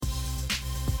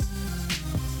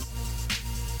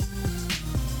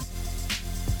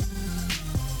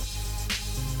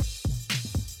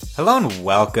Hello and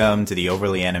welcome to the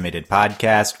Overly Animated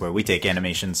Podcast, where we take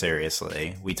animation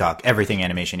seriously. We talk everything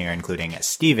animation here, including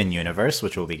Steven Universe,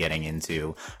 which we'll be getting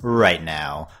into right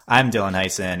now. I'm Dylan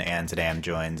Heisen, and today I'm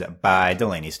joined by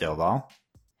Delaney Stovall.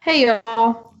 Hey,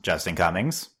 y'all. Justin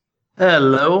Cummings.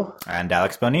 Hello. And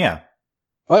Alex Bonilla.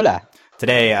 Hola.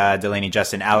 Today, Delaney,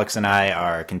 Justin, Alex, and I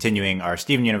are continuing our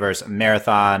Steven Universe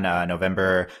Marathon,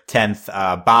 November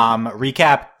 10th bomb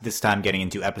recap, this time getting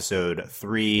into episode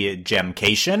 3,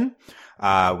 Gemcation.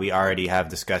 We already have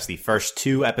discussed the first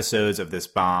 2 episodes of this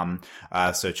bomb,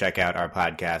 so check out our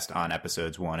podcast on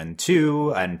episodes 1 and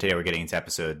 2, and today we're getting into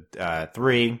episode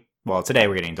 3. Well, today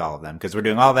we're getting to all of them because we're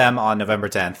doing all of them on November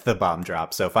 10th, the bomb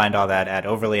drop. So find all that at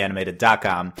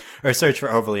overlyanimated.com or search for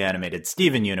Overly Animated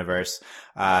Steven Universe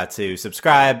to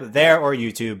subscribe there or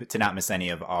YouTube to not miss any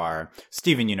of our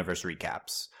Steven Universe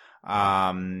recaps.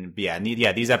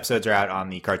 These episodes are out on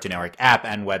the Cartoon Network app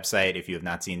and website if you have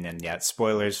not seen them yet.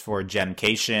 Spoilers for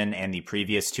Gemcation and the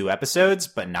previous 2 episodes,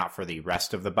 but not for the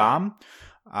rest of the bomb.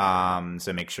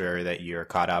 So make sure that you're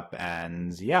caught up,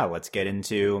 and let's get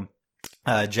into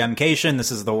Gemcation.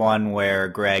 This is the one where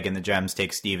Greg and the Gems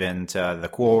take Steven to the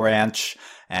Cool Ranch,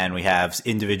 and we have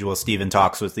individual Steven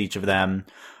talks with each of them.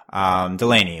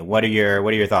 Delaney, what are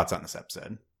your thoughts on this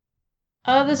episode?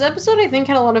 This episode I think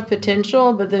had a lot of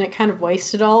potential, but then it kind of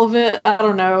wasted all of it. I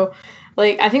don't know.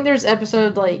 I think there's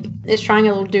episode it's trying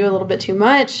to do a little bit too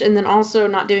much, and then also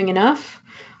not doing enough.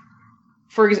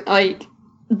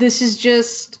 This is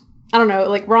just, I don't know,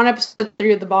 we're on episode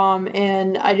 3 of the bomb,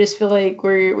 and I just feel like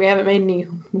we haven't made any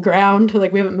ground,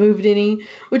 we haven't moved any,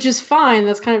 which is fine.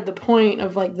 That's kind of the point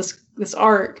of this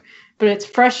arc, but it's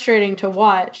frustrating to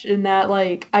watch in that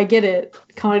I get it.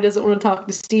 Connie doesn't want to talk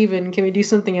to Steven. Can we do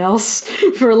something else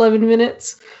for 11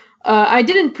 minutes? I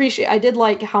did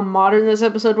like how modern this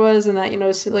episode was, and that,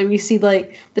 we see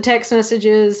the text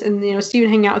messages, and, Steven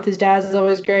hanging out with his dad is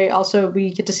always great. Also,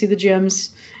 we get to see the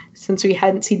Gems, since we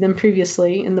hadn't seen them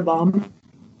previously in the bomb.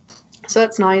 So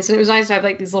that's nice. And it was nice to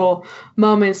have these little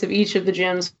moments of each of the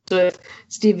Gems with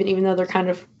Steven, even though they're kind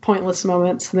of pointless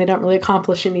moments and they don't really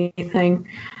accomplish anything.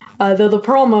 Though the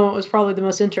Pearl moment was probably the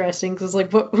most interesting, because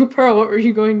Pearl, what were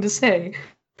you going to say?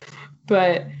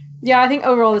 But yeah, I think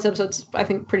overall this episode's,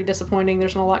 pretty disappointing.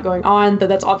 There's not a lot going on, but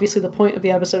that's obviously the point of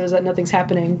the episode, is that nothing's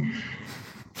happening.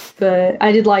 But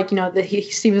I did that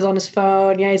Steve is on his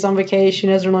phone. Yeah, he's on vacation.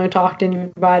 He doesn't really talk to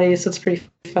anybody, so it's pretty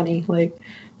funny.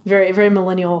 Very, very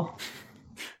millennial.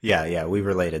 Yeah, we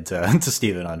related to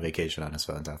Steven on vacation on his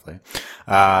phone, definitely.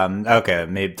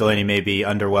 Okay, Delaney may be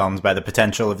underwhelmed by the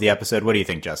potential of the episode. What do you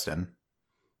think, Justin?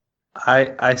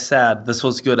 I sad. This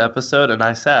was a good episode, and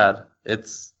I sad.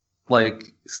 It's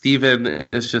Steven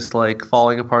is just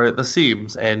falling apart at the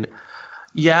seams, and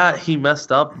yeah, he messed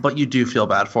up, but you do feel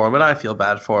bad for him, and I feel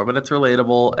bad for him, and it's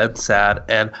relatable and sad.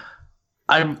 And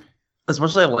as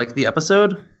much as I like the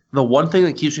episode, the one thing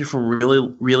that keeps me from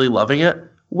really, really loving it,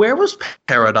 where was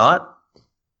Peridot?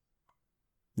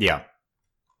 Yeah.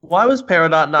 Why was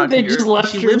Peridot not they here? Just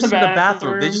left she her lives in the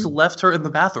bathroom. They just left her in the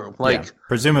bathroom.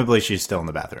 Presumably she's still in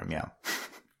the bathroom, yeah.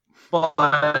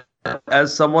 But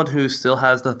as someone who still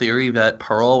has the theory that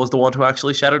Pearl was the one who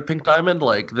actually shattered Pink Diamond,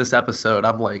 this episode,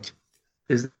 I'm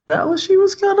is that what she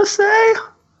was gonna say?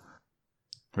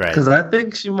 Right. Because I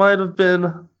think she might have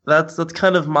been. That's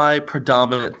kind of my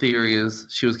predominant theory, is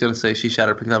she was gonna say she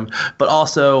shattered Pink Diamond. But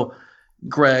also,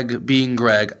 Greg being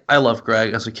Greg, I love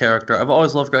Greg as a character. I've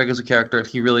always loved Greg as a character, and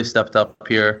he really stepped up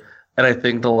here. And I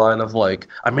think the line of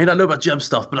I may not know about gem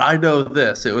stuff, but I know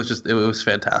this. It was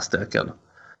fantastic, and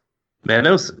man,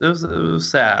 it was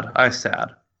sad.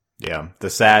 Sad. Yeah, the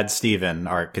sad Steven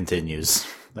arc continues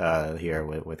here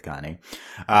with Connie.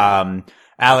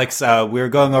 Alex, we were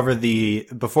going over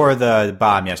before the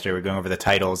bomb yesterday, we were going over the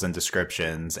titles and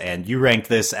descriptions, and you ranked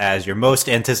this as your most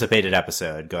anticipated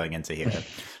episode going into here.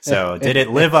 So did it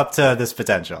live up to this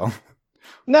potential?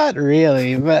 Not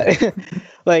really, but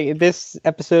this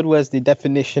episode was the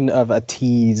definition of a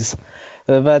tease.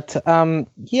 But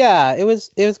it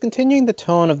was continuing the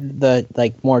tone of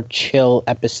the more chill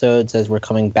episodes as we're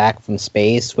coming back from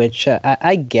space, which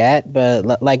I get,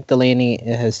 but like Delaney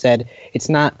has said, it's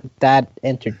not that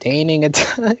entertaining at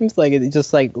times. It's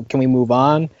just can we move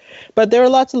on? But there were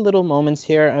lots of little moments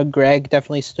here. Greg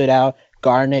definitely stood out.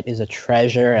 Garnet is a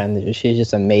treasure, and she's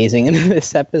just amazing in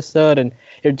this episode, and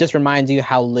it just reminds you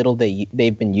how little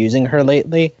they've been using her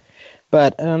lately.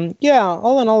 But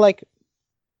all in all,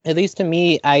 at least to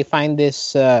me, I find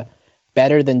this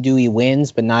better than Dewey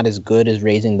Wins, but not as good as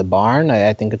Raising the Barn.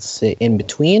 I think it's in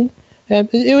between.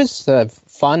 It was a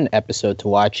fun episode to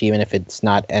watch, even if it's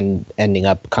not ending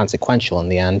up consequential in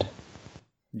the end.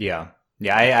 Yeah.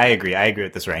 Yeah, I agree. I agree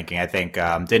with this ranking. I think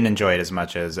didn't enjoy it as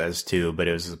much as 2, but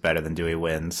it was better than Dewey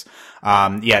Wins.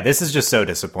 Yeah, this is just so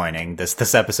disappointing.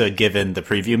 This episode, given the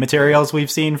preview materials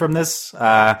we've seen from this,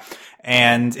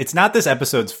 and it's not this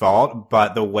episode's fault,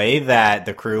 but the way that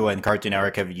the crew and Cartoon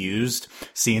Network have used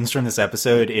scenes from this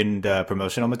episode in the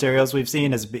promotional materials we've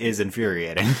seen is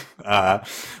infuriating.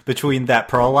 Between that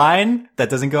Pearl line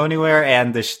that doesn't go anywhere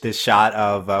and this shot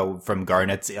of from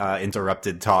Garnet's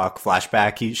interrupted talk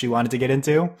flashback she wanted to get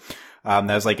into, that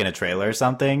was like in a trailer or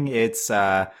something. It's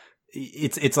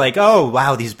like, oh,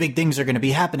 wow, these big things are going to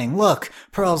be happening. Look,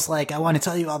 Pearl's like, I want to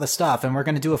tell you all this stuff, and we're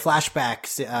going to do a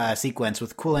flashback sequence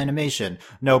with cool animation.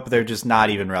 Nope, they're just not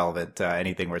even relevant to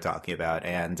anything we're talking about.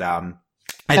 And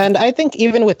I think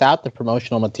even without the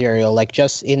promotional material, like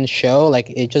just in show, like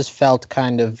it just felt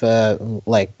kind of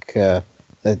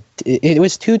it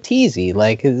was too teasy.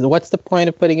 Like, what's the point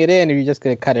of putting it in if you're just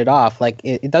going to cut it off? Like,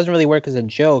 it doesn't really work as a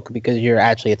joke because you're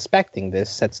actually expecting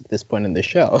this at this point in the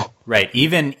show. Right.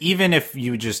 Even if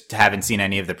you just haven't seen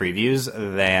any of the previews,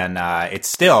 then it's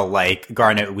still like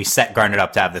Garnet. We set Garnet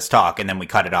up to have this talk, and then we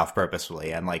cut it off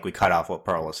purposefully, and like we cut off what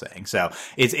Pearl was saying. So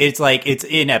it's like it's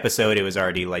in episode. It was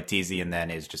already like teasy, and then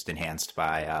it's just enhanced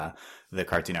by the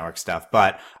Cartoon Network stuff.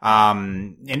 But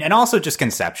and also just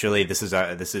conceptually, this is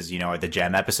the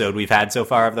gem episode we've had so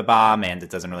far of the bomb, and it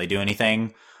doesn't really do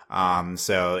anything.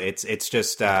 So it's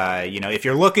just if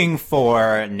you're looking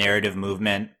for narrative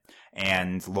movement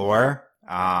and lore,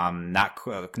 not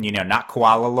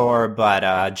koala lore,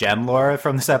 but gem lore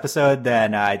from this episode,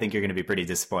 then I think you're going to be pretty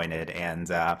disappointed and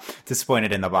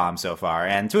disappointed in the bomb so far.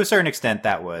 And to a certain extent,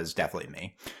 that was definitely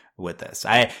me with this.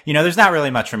 There's not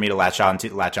really much for me to latch on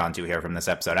to here from this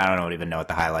episode. I don't even know what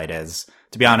the highlight is.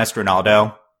 To be honest,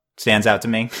 Ronaldo stands out to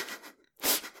me.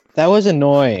 That was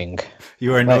annoying.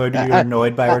 You were annoyed. You were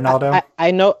annoyed by Ronaldo.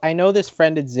 I know this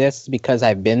friend exists because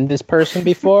I've been this person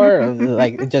before,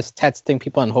 like just texting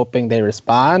people and hoping they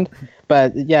respond.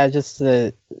 But yeah, just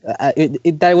that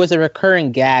was a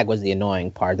recurring gag. Was the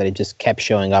annoying part that it just kept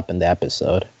showing up in the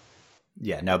episode.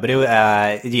 Yeah, no, but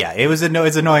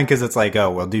it's annoying because it's like,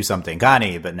 oh, we'll do something,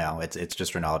 Connie, but no, it's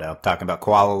just Ronaldo talking about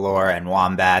koala lore and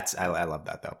wombats. I love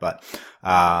that though, but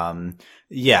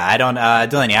yeah, I don't,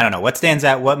 Delaney, I don't know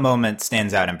what moment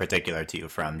stands out in particular to you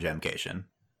from Gemcation.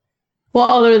 Well,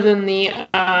 other than the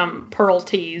Pearl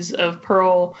tease of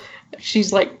Pearl,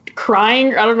 she's like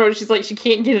crying. I don't know. She's like she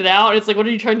can't get it out. It's like, what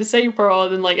are you trying to say, Pearl?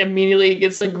 And then like immediately it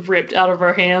gets like ripped out of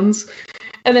her hands,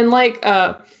 and then like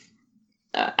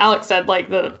Alex said, like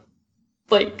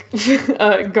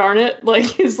Garnet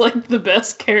like is like the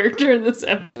best character in this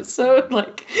episode.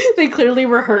 Like they clearly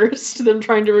rehearsed them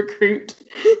trying to recruit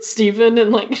Steven,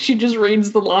 and like she just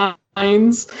reads the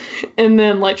lines and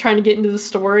then like trying to get into the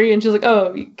story, and she's like,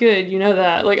 oh, good, you know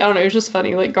that. Like I don't know, it was just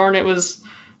funny. Like Garnet was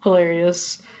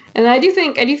hilarious, and I do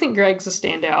think Greg's a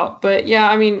standout. But yeah,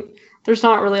 I mean, there's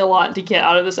not really a lot to get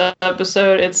out of this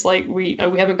episode. It's like we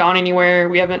haven't gone anywhere.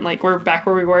 We haven't we're back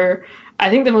where we were. I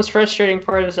think the most frustrating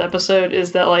part of this episode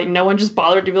is that like no one just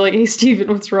bothered to be like, hey, Steven,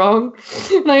 what's wrong?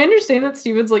 And I understand that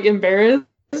Steven's like embarrassed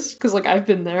because like I've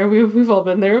been there. We've all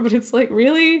been there, but it's like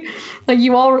really like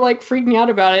you all were like freaking out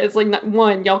about it. It's like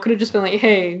y'all could have just been like,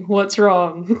 hey, what's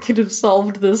wrong? Could have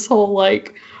solved this whole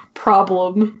like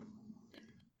problem.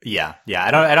 Yeah.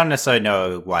 I don't necessarily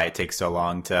know why it takes so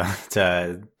long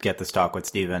to get this talk with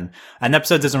Steven. And the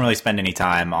episode doesn't really spend any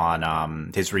time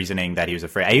on his reasoning that he was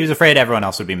afraid. He was afraid everyone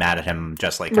else would be mad at him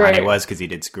just like Kanye was because he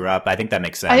did screw up. I think that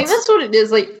makes sense. I think that's what it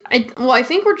is. Like, I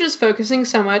think we're just focusing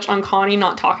so much on Connie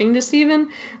not talking to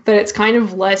Steven that it's kind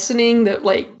of lessening that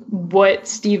like what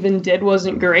Steven did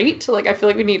wasn't great. Like, I feel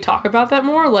like we need to talk about that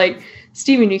more. Like,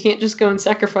 Steven, you can't just go and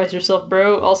sacrifice yourself,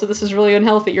 bro. Also, this is really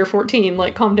unhealthy. You're 14.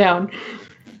 Like, calm down.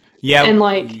 Yeah, and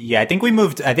I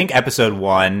think episode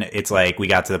 1, it's like we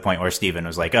got to the point where Steven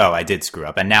was like, oh, I did screw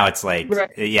up. And now it's like,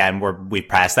 yeah, and we've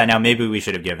passed that now. Maybe we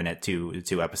should have given it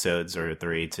two episodes or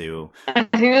 3 to... I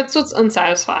think that's what's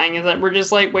unsatisfying, is that we're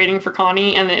just like waiting for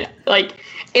Connie, and it like,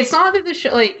 it's not that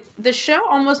the show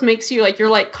almost makes you like, you're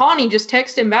like, Connie, just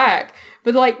text him back.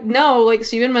 But like, no, like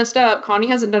Steven messed up. Connie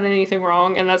hasn't done anything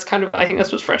wrong. And that's kind of, I think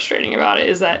that's what's frustrating about it,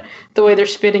 is that the way they're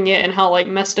spitting it and how like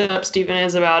messed up Steven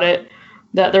is about it,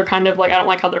 that they're kind of like, I don't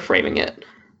like how they're framing it.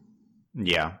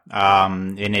 Yeah.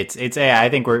 And it's I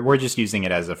think we're just using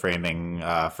it as a framing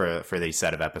for the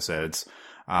set of episodes.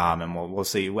 And we'll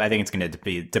see. I think it's going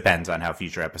to depends on how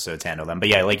future episodes handle them. But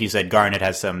yeah, like you said, Garnet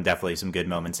has definitely some good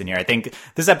moments in here. I think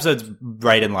this episode's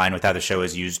right in line with how the show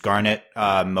has used Garnet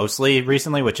mostly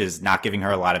recently, which is not giving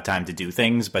her a lot of time to do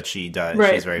things, but she does.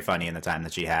 Right. She's very funny in the time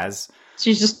that she has.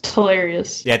 She's just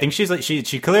hilarious. Yeah, I think she's like she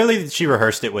clearly she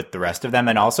rehearsed it with the rest of them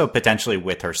and also potentially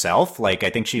with herself. Like I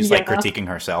think she's like critiquing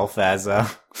herself as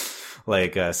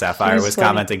Sapphire was funny.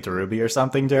 Commenting to Ruby or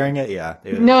something during it. Yeah.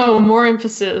 No, more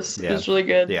emphasis. Yeah. It was really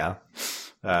good. Yeah.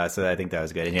 So I think that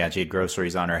was good. And yeah, she had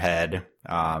groceries on her head.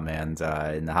 And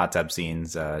in the hot tub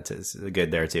scenes, it's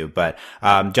good there too. But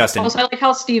Justin, also I like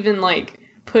how Steven like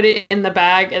put it in the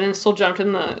bag and then still jumped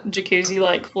in the jacuzzi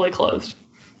like fully clothed.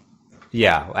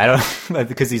 Yeah, I don't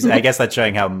because I guess that's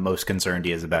showing how most concerned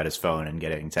he is about his phone and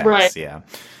getting texts. Right. Yeah.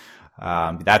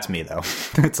 That's me though.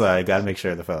 It's I gotta make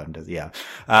sure the phone does. Yeah.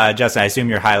 Justin, I assume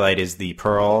your highlight is the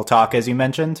Pearl talk, as you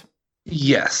mentioned.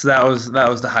 Yes, that was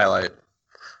the highlight.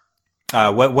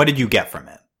 What did you get from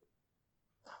it?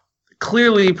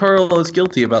 Clearly, Pearl is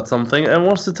guilty about something and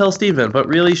wants to tell Steven, but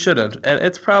really shouldn't. And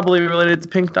it's probably related to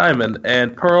Pink Diamond.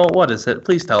 And Pearl, what is it?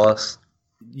 Please tell us.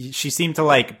 She seemed to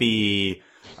like be.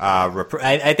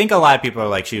 I think a lot of people are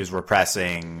like she was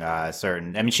repressing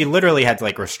certain. I mean, she literally had to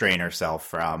like restrain herself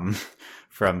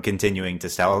from continuing to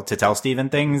tell Steven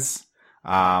things.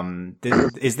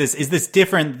 Is this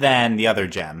different than the other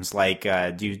gems? Like,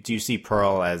 do you see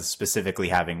Pearl as specifically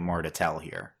having more to tell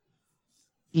here?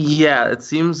 Yeah, it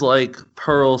seems like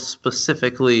Pearl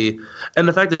specifically, and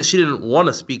the fact that she didn't want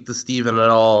to speak to Steven at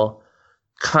all,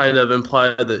 kind of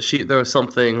implied that there was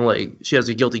something like she has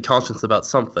a guilty conscience about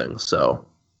something. So.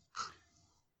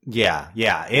 Yeah.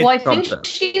 Well, I think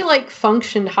she like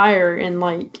functioned higher in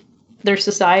like their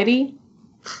society.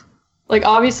 Like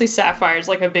obviously Sapphire is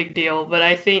like a big deal, but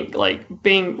I think like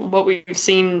being what we've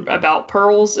seen about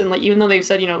pearls and like even though they've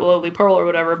said lowly pearl or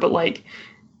whatever, but like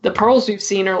the pearls we've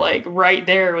seen are like right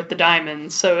there with the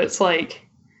diamonds. So it's like,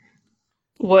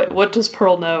 what does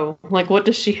Pearl know? Like what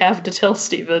does she have to tell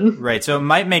Steven? Right. So it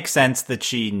might make sense that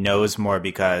she knows more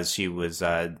because she was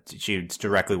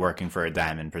directly working for a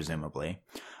diamond, presumably.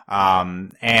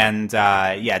 It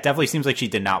definitely seems like she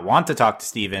did not want to talk to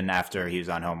Steven after he was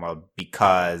on Homeworld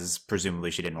because presumably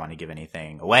she didn't want to give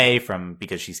anything away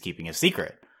because she's keeping a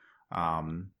secret.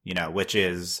 Which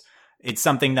is, it's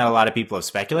something that a lot of people have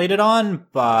speculated on,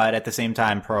 but at the same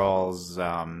time, Pearl's,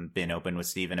 been open with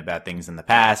Steven about things in the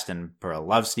past and Pearl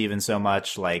loves Steven so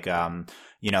much. Like, my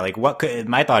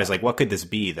thought is like, what could this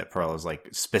be that Pearl is like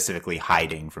specifically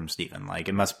hiding from Steven? Like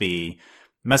it must be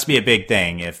a big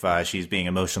thing if she's being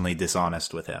emotionally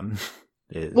dishonest with him.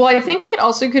 Well, I think it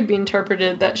also could be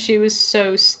interpreted that she was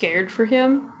so scared for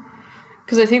him.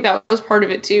 Because I think that was part of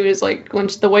it too, is like when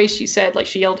the way she said, like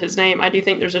she yelled his name, I do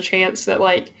think there's a chance that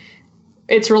like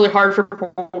it's really hard for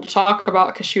Pearl to talk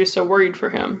about because she was so worried for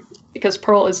him. Because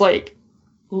Pearl is like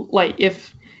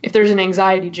if there's an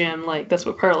anxiety gem, like that's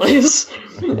what Pearl is.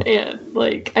 And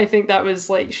like I think that was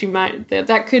like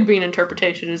that could be an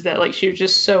interpretation, is that like she was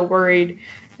just so worried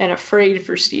and afraid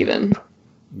for Steven.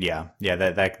 Yeah,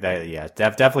 that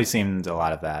definitely seemed a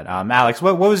lot of that. Alex,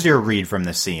 what was your read from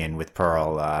the scene with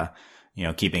Pearl?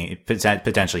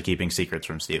 Potentially keeping secrets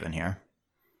from Steven here.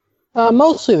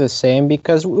 Mostly the same,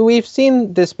 because we've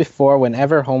seen this before.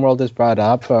 Whenever Homeworld is brought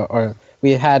up, or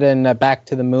we had in Back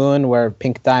to the Moon where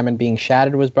Pink Diamond being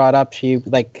shattered was brought up. She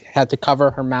like had to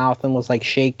cover her mouth and was like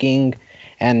shaking.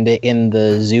 And in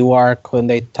the Zoo arc, when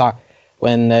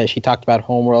she talked about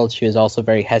Homeworld, she was also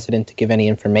very hesitant to give any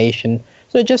information.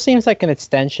 So it just seems like an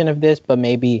extension of this, but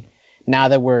maybe now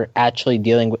that we're actually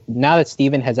now that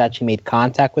Steven has actually made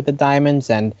contact with the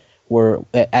diamonds, and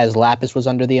as Lapis was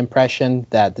under the impression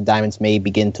that the diamonds may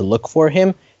begin to look for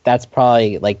him, that's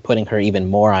probably like putting her even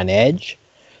more on edge.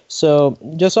 So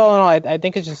just all in all, I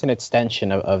think it's just an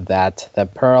extension of that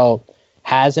Pearl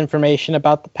has information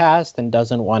about the past and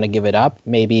doesn't want to give it up,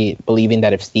 maybe believing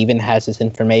that if Steven has this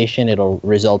information, it'll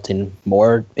result in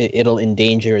more, it'll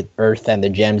endanger Earth and the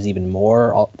gems even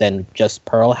more than just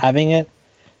Pearl having it.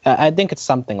 I think it's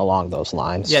something along those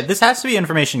lines. Yeah, this has to be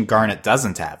information Garnet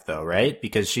doesn't have, though, right?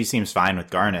 Because she seems fine with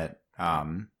Garnet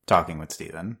talking with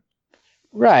Steven.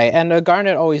 Right, and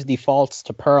Garnet always defaults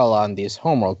to Pearl on these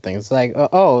Homeworld things. Like,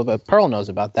 but Pearl knows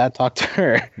about that. Talk to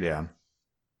her. Yeah.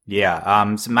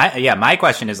 So my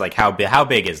question is like, how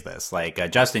big is this?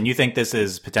 Like, Justin, you think this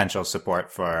is potential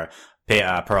support for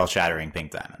Pearl shattering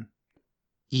Pink Diamond?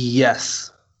 Yes.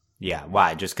 Yeah.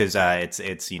 Why? Just because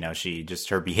it's she just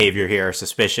her behavior here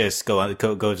suspicious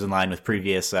goes in line with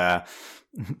previous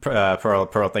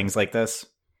Pearl things like this.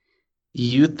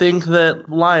 You think that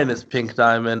Lion is Pink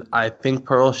Diamond. I think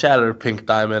Pearl shattered Pink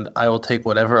Diamond. I will take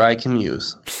whatever I can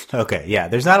use. Okay, yeah.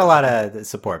 There's not a lot of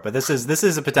support, but this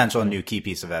is a potential new key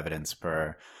piece of evidence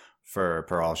for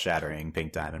Pearl shattering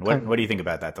Pink Diamond. What do you think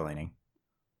about that, Delaney?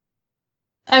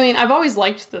 I mean, I've always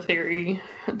liked the theory,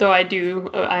 though I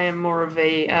am more of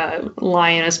a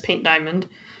Lion as Pink Diamond.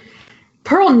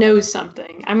 Pearl knows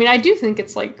something. I mean, I do think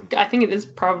it's like, I think it is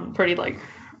probably pretty like,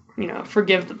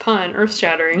 forgive the pun,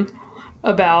 earth-shattering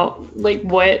about like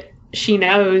what she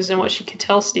knows and what she could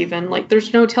tell Steven. Like,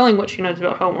 there's no telling what she knows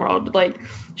about Homeworld. Like,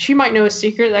 she might know a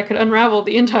secret that could unravel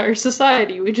the entire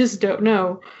society. We just don't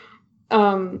know.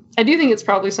 I do think it's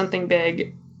probably something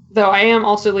big, though I am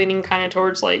also leaning kind of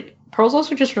towards like, Pearl's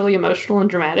also just really emotional and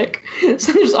dramatic.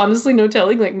 So there's honestly no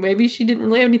telling. Like, maybe she didn't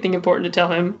really have anything important to tell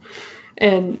him,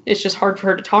 and it's just hard for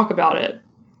her to talk about it.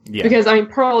 Yeah. Because, I mean,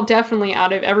 Pearl definitely,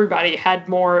 out of everybody, had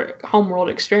more Homeworld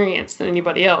experience than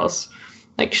anybody else.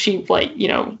 Like, she, like,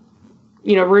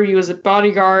 Ruby was a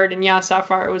bodyguard, and yeah,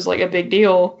 Sapphire was, like, a big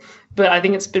deal. But I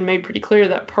think it's been made pretty clear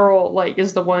that Pearl, like,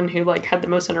 is the one who, like, had the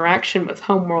most interaction with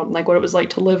Homeworld, and, like, what it was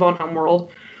like to live on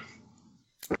Homeworld.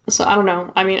 So, I don't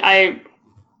know. I mean,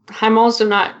 I'm also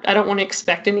not, I don't want to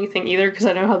expect anything either, because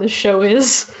I know how this show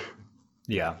is.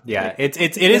 Yeah. It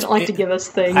is. Don't like to give us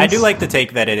things. I do like the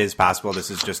take that it is possible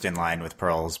this is just in line with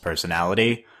Pearl's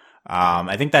personality.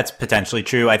 I think that's potentially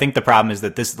true. I think the problem is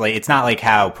that this, like, it's not like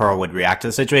how Pearl would react to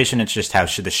the situation. It's just how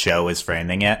the show is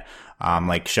framing it.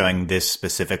 Like showing this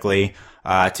specifically,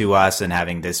 to us and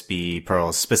having this be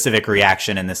Pearl's specific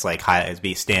reaction and this like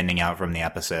be standing out from the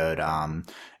episode.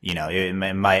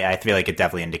 It might, I feel like it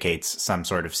definitely indicates some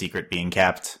sort of secret being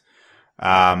kept.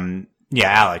 Yeah,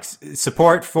 Alex,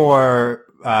 support for,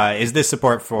 is this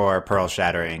support for Pearl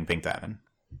shattering Pink Diamond?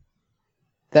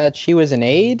 That she was an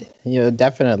aide?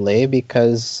 Definitely,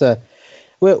 because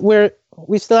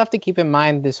we still have to keep in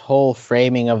mind this whole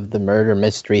framing of the murder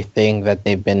mystery thing that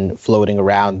they've been floating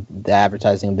around the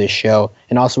advertising of this show.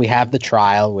 And also we have the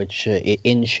trial, which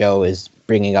in show is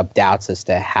bringing up doubts as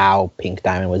to how Pink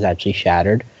Diamond was actually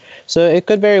shattered. So it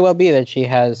could very well be that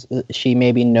she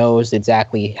maybe knows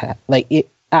exactly,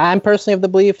 I'm personally of the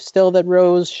belief still that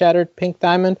Rose shattered Pink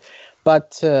Diamond,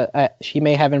 but she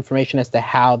may have information as to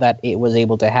how that it was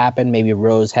able to happen. Maybe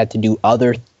Rose had to do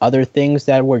other things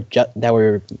that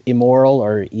were immoral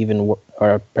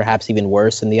or perhaps even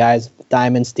worse in the eyes of the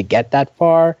Diamonds to get that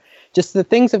far. Just the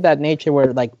things of that nature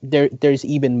where like there's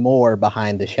even more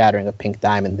behind the shattering of Pink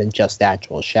Diamond than just the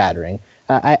actual shattering.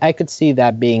 I could see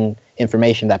that being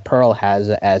information that Pearl has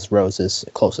as Rose's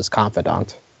closest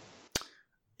confidant.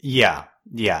 Yeah,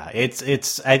 it's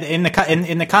in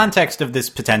the context of this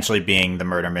potentially being the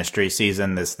murder mystery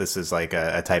season. This is like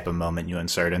a type of moment you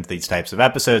insert into these types of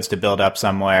episodes to build up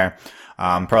somewhere.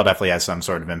 Pearl definitely has some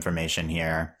sort of information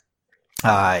here.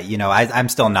 I'm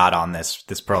still not on this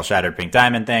Pearl shattered Pink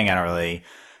Diamond thing.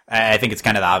 I think it's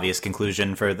kind of the obvious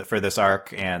conclusion for this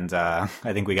arc, and I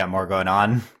think we got more going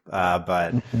on.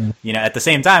 But at the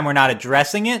same time, we're not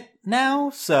addressing it now.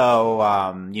 So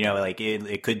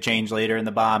it could change later in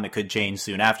the bomb. It could change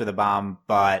soon after the bomb.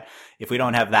 But if we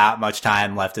don't have that much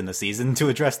time left in the season to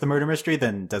address the murder mystery,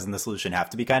 then doesn't the solution have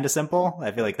to be kind of simple?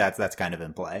 I feel like that's kind of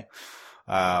in play.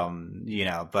 The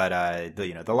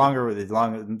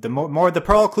more the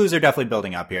Pearl clues are definitely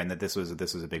building up here, and that this was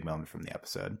a big moment from the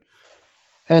episode.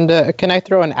 And can I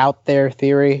throw an out there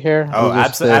theory here? Oh,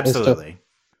 absolutely.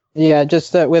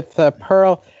 With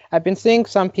Pearl, I've been seeing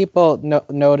some people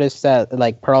notice that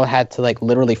like Pearl had to like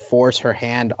literally force her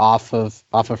hand off of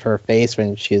her face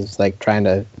when she's like trying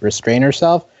to restrain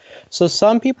herself. So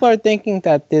some people are thinking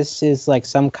that this is like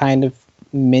some kind of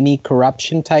mini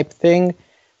corruption type thing,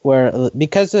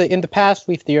 because in the past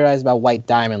we've theorized about White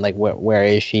Diamond, like where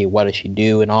is she, what does she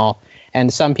do, and all.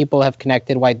 And some people have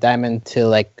connected White Diamond to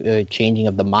like changing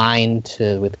of the mind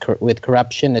with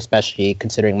corruption, especially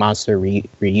considering Monster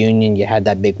Reunion. You had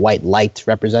that big white light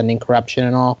representing corruption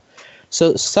and all.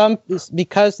 So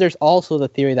because there's also the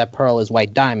theory that Pearl is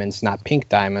White Diamonds, not Pink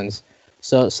Diamonds.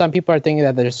 So some people are thinking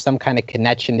that there's some kind of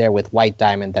connection there with White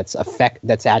Diamond that's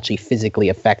actually physically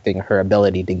affecting her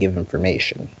ability to give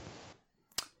information.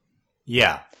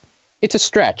 Yeah, it's a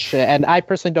stretch, and I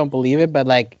personally don't believe it. But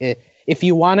like, if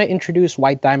you want to introduce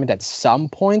White Diamond at some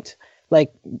point,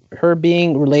 like her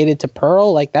being related to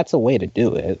Pearl, like that's a way to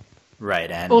do it. Right.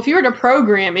 And if you were to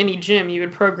program any gym, you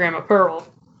would program a Pearl.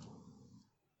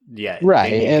 Yeah.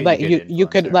 Right. You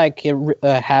could like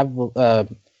have what's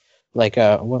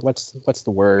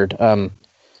the word?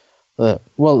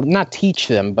 Not teach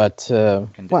them, but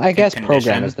I guess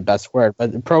program is the best word.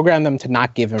 But program them to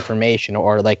not give information,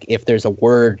 or like if there's a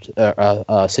word,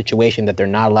 a situation that they're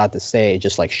not allowed to say, it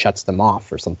just like shuts them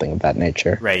off or something of that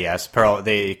nature. Right. Yes. Pearl's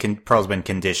been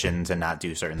conditioned to not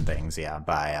do certain things. Yeah.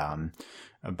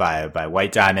 By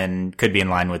White Diamond, could be in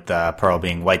line with Pearl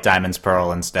being White Diamond's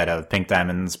Pearl instead of Pink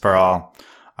Diamond's Pearl.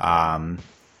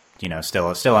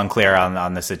 Still unclear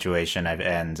on the situation,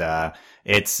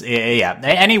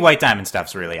 any White Diamond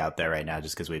stuff's really out there right now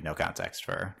just because we have no context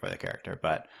for the character.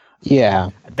 But Yeah.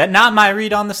 That not my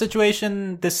read on the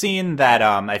situation. This scene that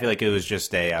I feel like it was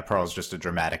just Pearl's just a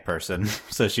dramatic person,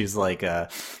 so she's like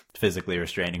physically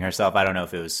restraining herself. I don't know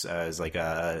if it was like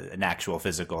an actual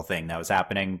physical thing that was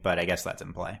happening, but I guess that's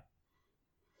in play.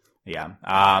 Yeah.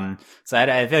 So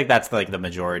I feel like that's like the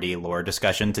majority lore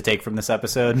discussion to take from this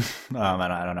episode.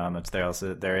 I don't know how much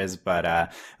there is,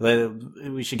 but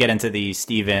we should get into the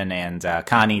Steven and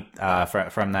Connie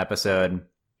from the episode.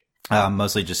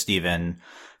 Mostly just Steven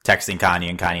texting Connie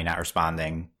and Connie not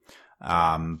responding.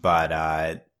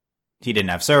 But he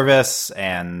didn't have service,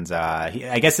 and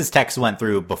I guess his text went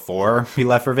through before he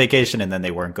left for vacation, and then they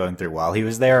weren't going through while he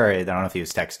was there. I don't know if he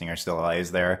was texting her still while he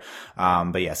was there.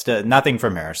 But yeah, still nothing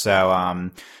from her. So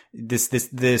this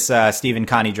Steven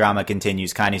Connie drama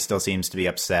continues. Connie still seems to be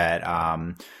upset.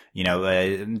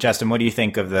 Justin, what do you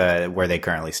think of where they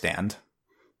currently stand?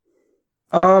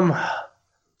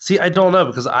 See, I don't know,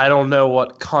 because I don't know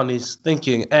what Connie's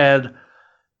thinking, and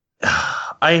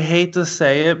I hate to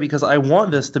say it because I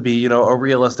want this to be, a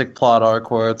realistic plot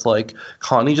arc where it's like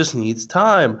Connie just needs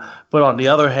time. But on the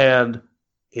other hand,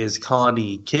 is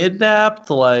Connie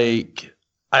kidnapped? Like,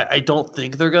 I don't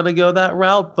think they're going to go that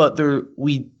route, but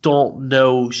we don't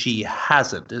know she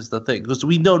hasn't is the thing, because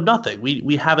we know nothing.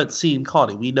 We haven't seen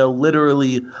Connie. We know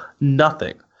literally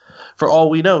nothing. For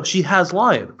all we know, she has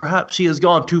Lion. Perhaps she has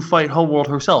gone to fight Homeworld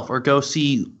herself or go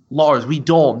see Lars. We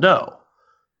don't know.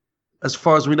 As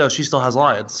far as we know, she still has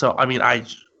Lion. So, I mean, I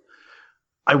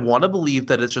want to believe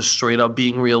that it's just straight up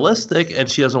being realistic and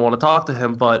she doesn't want to talk to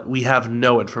him, but we have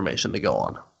no information to go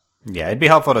on. Yeah, it'd be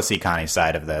helpful to see Connie's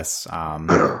side of this.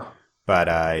 But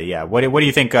yeah, what do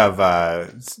you think of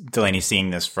Delaney seeing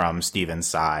this from Steven's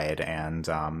side and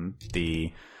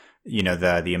the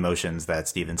emotions that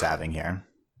Steven's having here?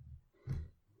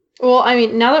 Well, I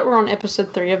mean, now that we're on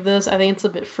episode 3 of this, I think it's a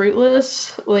bit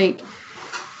fruitless. Like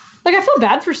I feel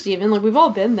bad for Steven. Like, we've all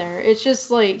been there. It's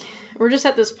just like we're just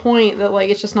at this point that like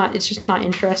it's just not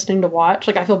interesting to watch.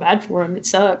 Like, I feel bad for him. It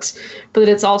sucks, but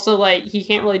it's also like he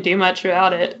can't really do much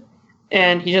about it,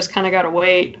 and he just kind of got to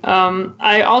wait.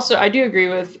 I do agree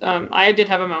with. I did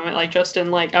have a moment like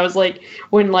Justin. Like, I was like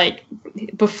when like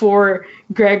before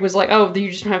Greg was like, "Oh,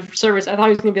 you just don't have service." I thought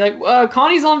he was gonna be like,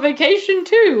 "Connie's on vacation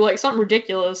too," like something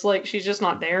ridiculous. Like, she's just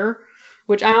not there.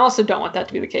 Which I also don't want that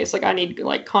to be the case. Like,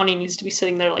 Connie needs to be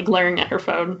sitting there, like, glaring at her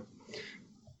phone.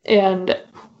 And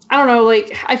I don't know,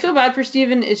 like, I feel bad for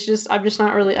Steven. It's just, I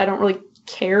don't really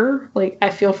care. Like,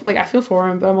 I feel for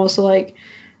him, but I'm also, like,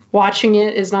 watching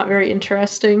it is not very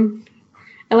interesting.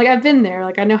 And, like, I've been there.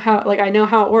 Like, I know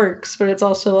how it works, but it's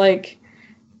also, like,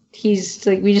 he's,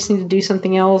 like, we just need to do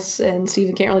something else, and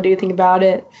Steven can't really do anything about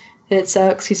it. And it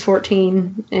sucks. He's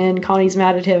 14, and Connie's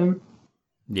mad at him.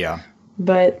 Yeah.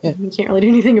 But you can't really do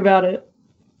anything about it.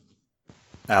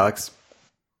 Alex?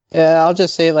 Yeah, I'll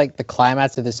just say, like, the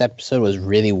climax of this episode was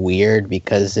really weird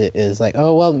because it is like,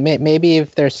 oh, well, maybe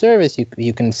if there's service,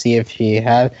 you can see if she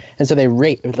has. And so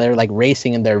they're like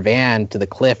racing in their van to the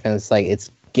cliff, and it's like it's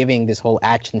giving this whole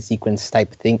action sequence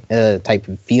type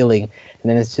of feeling. And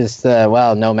then it's just,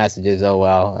 no messages, oh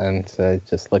well, and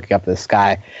just looking up at the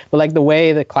sky. But like the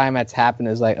way the climax happened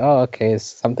is like, oh, okay, is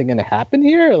something going to happen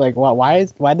here? Like, why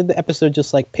did the episode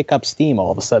just like pick up steam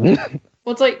all of a sudden?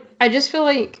 Well, it's like, I just feel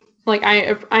like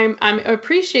I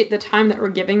appreciate the time that we're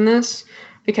giving this,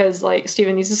 because like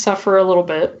Steven needs to suffer a little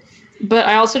bit. But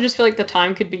I also just feel like the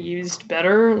time could be used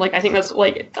better. Like, I think that's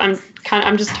like, I'm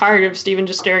just tired of Steven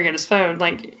just staring at his phone.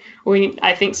 Like,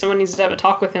 I think someone needs to have a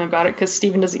talk with him about it, because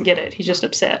Steven doesn't get it. He's just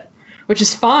upset, which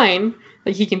is fine.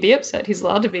 Like, he can be upset. He's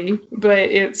allowed to be. But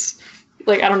it's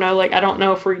like, I don't know. Like, I don't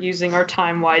know if we're using our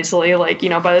time wisely. Like,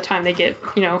 by the time they get,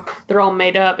 they're all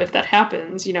made up. If that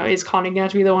happens, is Connie going to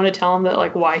have to be the one to tell him that,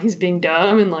 like, why he's being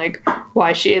dumb and, like,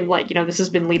 why she, and, like, this has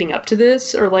been leading up to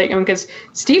this? Or, like, because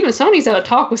someone needs to have a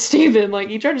talk with Steven. Like,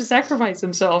 he tried to sacrifice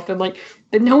himself, and, like,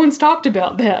 no one's talked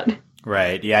about that.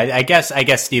 Right. Yeah. I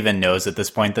guess Steven knows at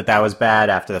this point that was bad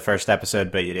after the first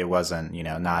episode, but it wasn't,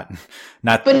 not.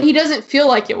 But he doesn't feel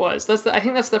like it was. I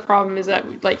think that's the problem, is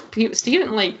that, like,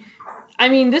 Steven, like,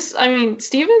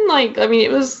 Steven, like,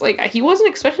 it was, like, he wasn't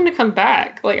expecting to come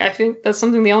back. Like, I think that's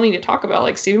something they all need to talk about.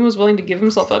 Like, Steven was willing to give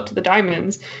himself up to the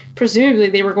diamonds.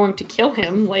 Presumably, they were going to kill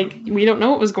him. Like, we don't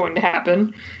know what was going to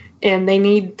happen. And they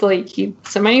need, like,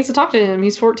 somebody needs to talk to him.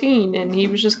 He's 14, and he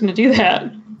was just going to do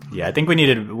that. Yeah, I think we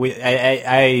needed.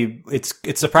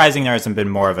 It's surprising there hasn't been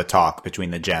more of a talk between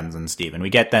the Gems and Steven. We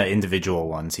get the individual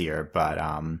ones here, but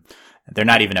they're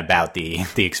not even about the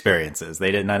experiences.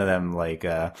 None of them like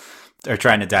Or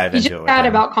trying to dive He's into just it with sad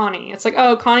him. about Connie. It's like,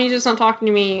 oh, Connie's just not talking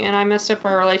to me, and I messed up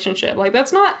our relationship. Like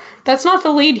that's not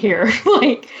the lead here.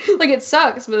 like it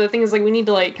sucks, but the thing is, like, we need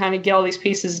to like kind of get all these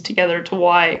pieces together to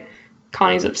why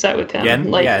Connie's upset with him.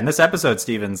 Yeah, in this episode,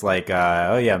 Steven's like,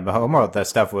 oh yeah, Homer, that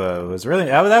stuff was really,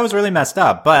 that was really messed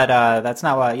up, but that's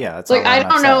not why, yeah. That's like, I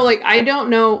don't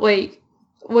know, like,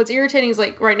 what's irritating is,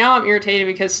 like, right now I'm irritated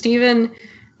because Steven's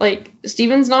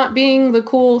not being the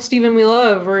cool Steven we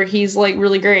love, where he's, like,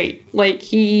 really great. Like,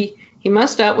 he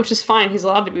messed up, which is fine, he's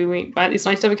allowed to be weak, but it's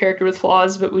nice to have a character with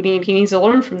flaws, but he needs to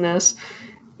learn from this.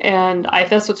 And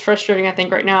that's what's frustrating, I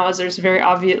think, right now, is there's very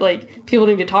obvious, like, people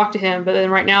need to talk to him, but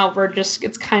then right now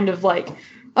it's kind of like,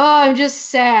 oh, I'm just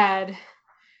sad.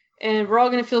 And we're all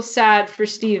going to feel sad for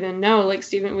Steven. No, like,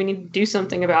 Steven, we need to do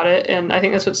something about it. And I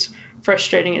think that's what's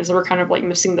frustrating, is that we're kind of, like,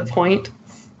 missing the point.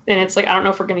 And it's like, I don't know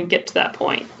if we're going to get to that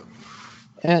point.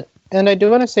 And I do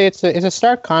want to say it's a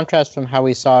stark contrast from how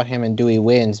we saw him in Dewey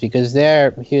Wins, because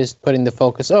there he was putting the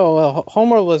focus, oh, well,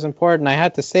 Homer was important, I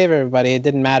had to save everybody, it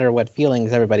didn't matter what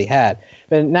feelings everybody had.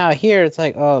 But now here it's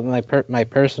like, oh, my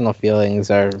personal feelings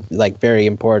are, like, very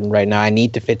important right now. I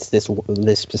need to fix this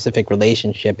specific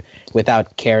relationship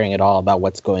without caring at all about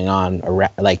what's going on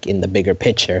like in the bigger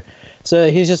picture.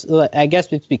 So he's just, I guess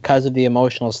it's because of the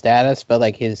emotional status, but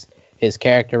like his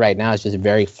character right now is just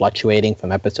very fluctuating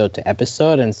from episode to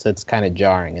episode, and so it's kind of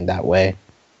jarring in that way.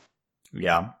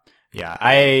 Yeah.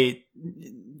 I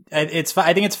think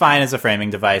it's fine as a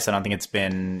framing device. I don't think it's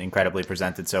been incredibly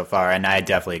presented so far, and I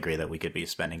definitely agree that we could be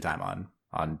spending time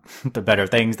on the better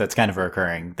things. That's kind of a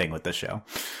recurring thing with this show.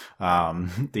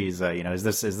 Is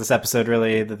this episode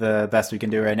really the best we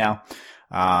can do right now?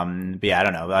 But yeah, I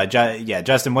don't know.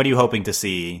 Justin, what are you hoping to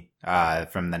see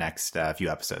from the next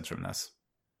few episodes from this?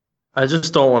 I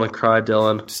just don't want to cry,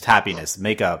 Dylan. Just happiness,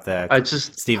 makeup. I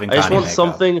just want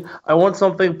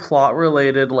something plot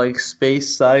related, like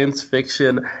space, science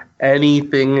fiction,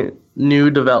 anything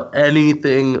new,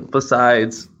 anything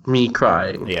besides me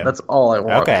crying. Yeah. That's all I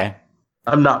want. Okay.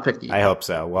 I'm not picky. I hope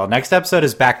so. Well, next episode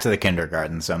is back to the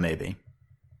kindergarten, so maybe.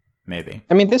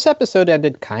 I mean, this episode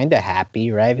ended kind of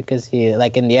happy, right? Because he,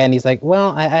 like, in the end, he's like, well,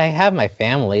 I have my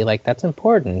family. Like, that's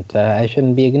important. I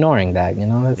shouldn't be ignoring that, you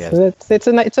know? It's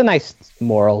a nice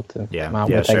moral to mount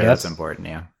with, I guess. That's important,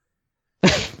 yeah.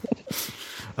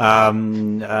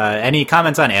 Any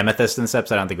comments on Amethyst in this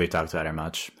episode? I don't think we've talked about her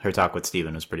much. Her talk with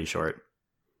Steven was pretty short.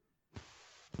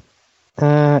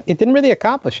 It didn't really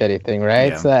accomplish anything,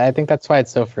 right? Yeah. So I think that's why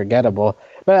it's so forgettable.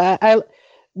 But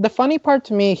the funny part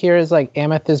to me here is, like,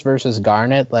 Amethyst versus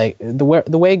Garnet. Like, the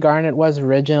way Garnet was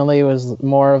originally was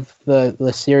more of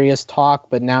the serious talk,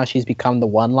 but now she's become the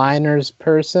one-liners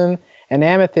person. And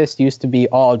Amethyst used to be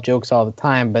all jokes all the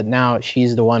time, but now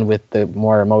she's the one with the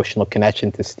more emotional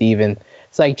connection to Steven.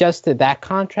 It's like, just that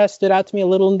contrast stood out to me a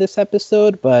little in this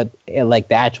episode, but like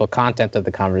the actual content of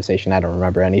the conversation, I don't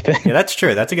remember anything. Yeah, that's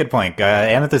true. That's a good point.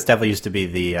 Amethyst definitely used to be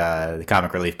the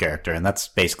comic relief character, and that's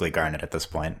basically Garnet at this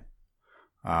point.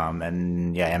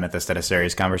 And yeah, Amethyst had a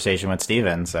serious conversation with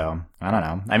Steven, so I don't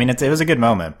know. I mean, it was a good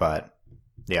moment, but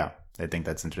yeah, I think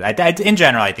that's interesting. In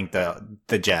general, I think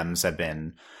the gems have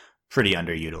been pretty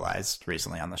underutilized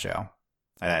recently on the show.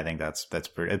 I think that's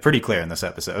pretty clear in this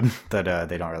episode that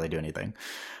they don't really do anything.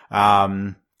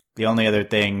 The only other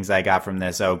things I got from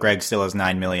this, Greg still has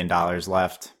 $9 million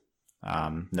left.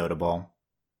 Notable.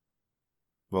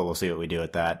 Well, we'll see what we do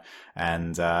with that.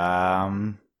 And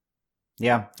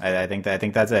yeah, I think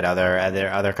that's it. Are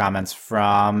there other comments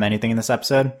from anything in this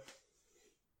episode?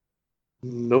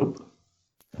 Nope.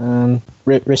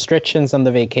 Restrictions on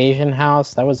the vacation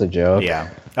house, that was a joke. Yeah.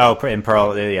 Oh, and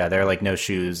Pearl, yeah, there are like no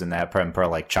shoes, and that Pearl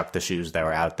like chucked the shoes that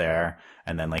were out there,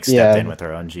 and then like stepped in with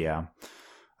her own Geo.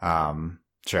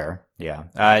 Sure,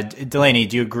 yeah. Delaney,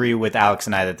 do you agree with Alex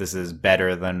and I that this is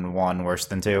better than 1, worse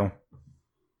than 2?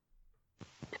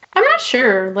 I'm not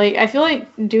sure. Like, I feel like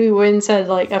Dewey Wins had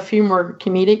like a few more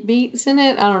comedic beats in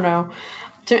it. I don't know.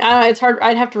 It's hard.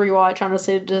 I'd have to rewatch,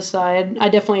 honestly, to decide. I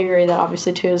definitely agree that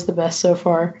obviously 2 is the best so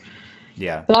far.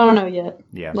 Yeah. But I don't know yet.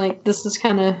 Yeah. Like, this is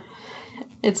kind of...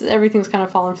 everything's kind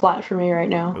of falling flat for me right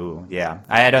now. Ooh, yeah.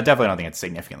 I definitely don't think it's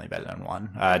significantly better than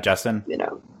 1. Justin? You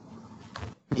know.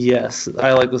 Yes,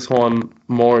 I like this one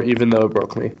more, even though it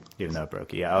broke me. Even though it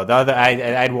broke you. Yeah. Oh, I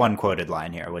had one quoted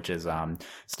line here, which is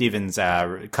Steven's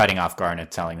cutting off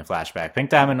Garnet telling the flashback. Pink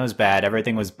Diamond was bad.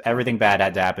 Everything bad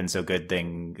had to happen, so good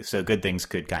things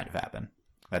could kind of happen.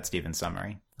 That's Steven's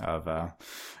summary of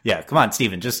yeah, come on,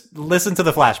 Steven, just listen to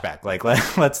the flashback. Like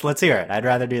let's hear it. I'd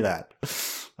rather do that.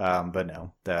 But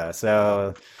no.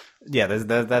 So yeah,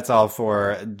 that's all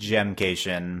for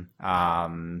Gemcation.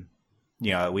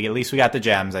 we at least we got the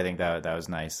gems. I think that was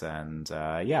nice. And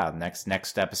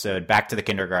next episode, back to the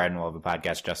kindergarten. We'll have a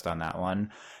podcast just on that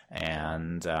one,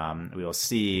 and we will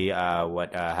see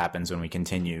what happens when we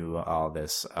continue all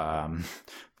this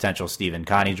potential Steve and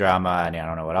Connie drama. And I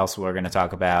don't know what else we're going to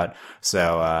talk about.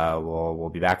 So we'll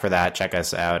be back for that. Check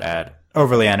us out at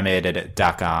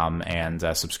overlyanimated.com and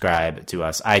subscribe to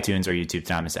us iTunes or YouTube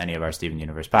to not miss any of our Steven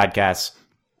Universe podcasts.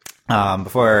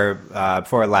 Before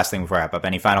last thing before I wrap up,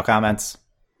 any final comments?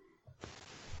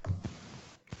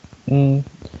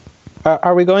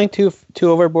 Are we going too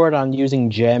overboard on using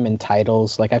gem in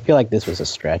titles? Like, I feel like this was a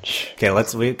stretch.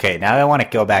 Okay, now I want to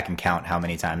go back and count how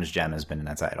many times gem has been in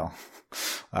that title.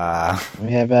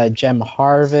 We have Gem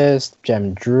Harvest,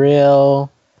 Gem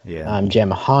Drill,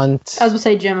 Gem Hunt. I was gonna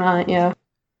say Gem Hunt, yeah.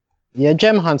 Yeah,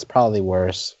 Gem Hunt's probably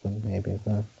worse, maybe.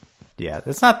 But... yeah,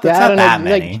 it's not that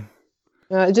many.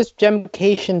 Just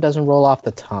Gemcation doesn't roll off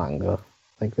the tongue.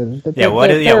 Like, what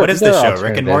is this show?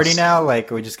 Rick and Morty now?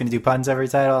 Like, we're just gonna do puns every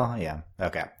title? Yeah.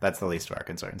 Okay, that's the least of our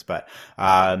concerns. But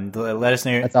let us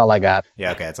know. That's all I got.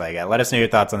 Yeah, okay, that's all I got. Let us know your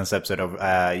thoughts on this episode.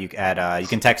 You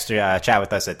can text or chat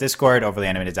with us at Discord,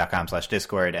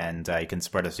 overlyanimated.com/Discord, and you can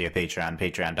support us via Patreon,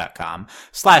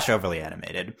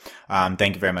 patreon.com/overlyanimated.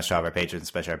 Thank you very much to all of our patrons,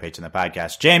 especially our patron of the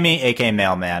podcast, Jamie, aka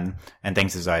Mailman, and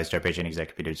thanks as always to our patron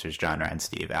executive producers, John, and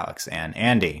Steve, Alex, and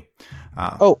Andy.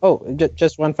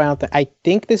 Just one final thing. I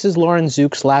think this is Lauren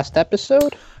Zook's last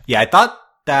episode. Yeah, I thought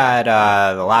that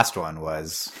the last one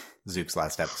was Zook's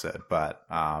last episode, but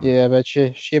yeah, but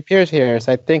she appears here,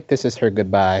 so I think this is her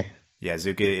goodbye. Yeah,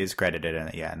 Zook is credited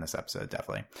in this episode,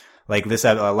 definitely. Like this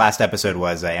last episode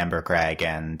was Amber Craig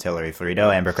and Hillary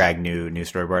Florido. Amber Craig, new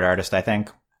storyboard artist, I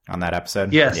think, on that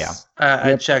episode. Yes, yeah.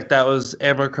 I checked. That was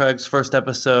Amber Craig's first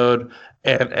episode,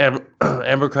 and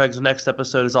Amber Craig's next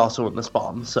episode is also in this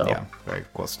bomb. So yeah, very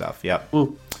cool stuff. Yep.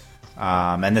 Ooh.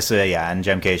 And this and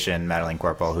Gemcation, Madeline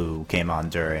Corporal, who came on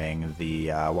during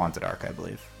the Wanted arc, I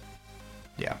believe.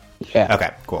 Yeah. Okay,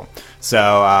 cool.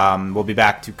 So we'll be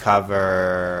back to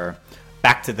cover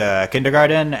Back to the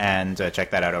Kindergarten, and check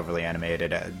that out,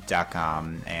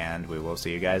 overlyanimated.com, and we will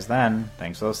see you guys then.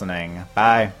 Thanks for listening.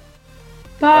 Bye.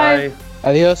 Bye.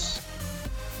 Adios.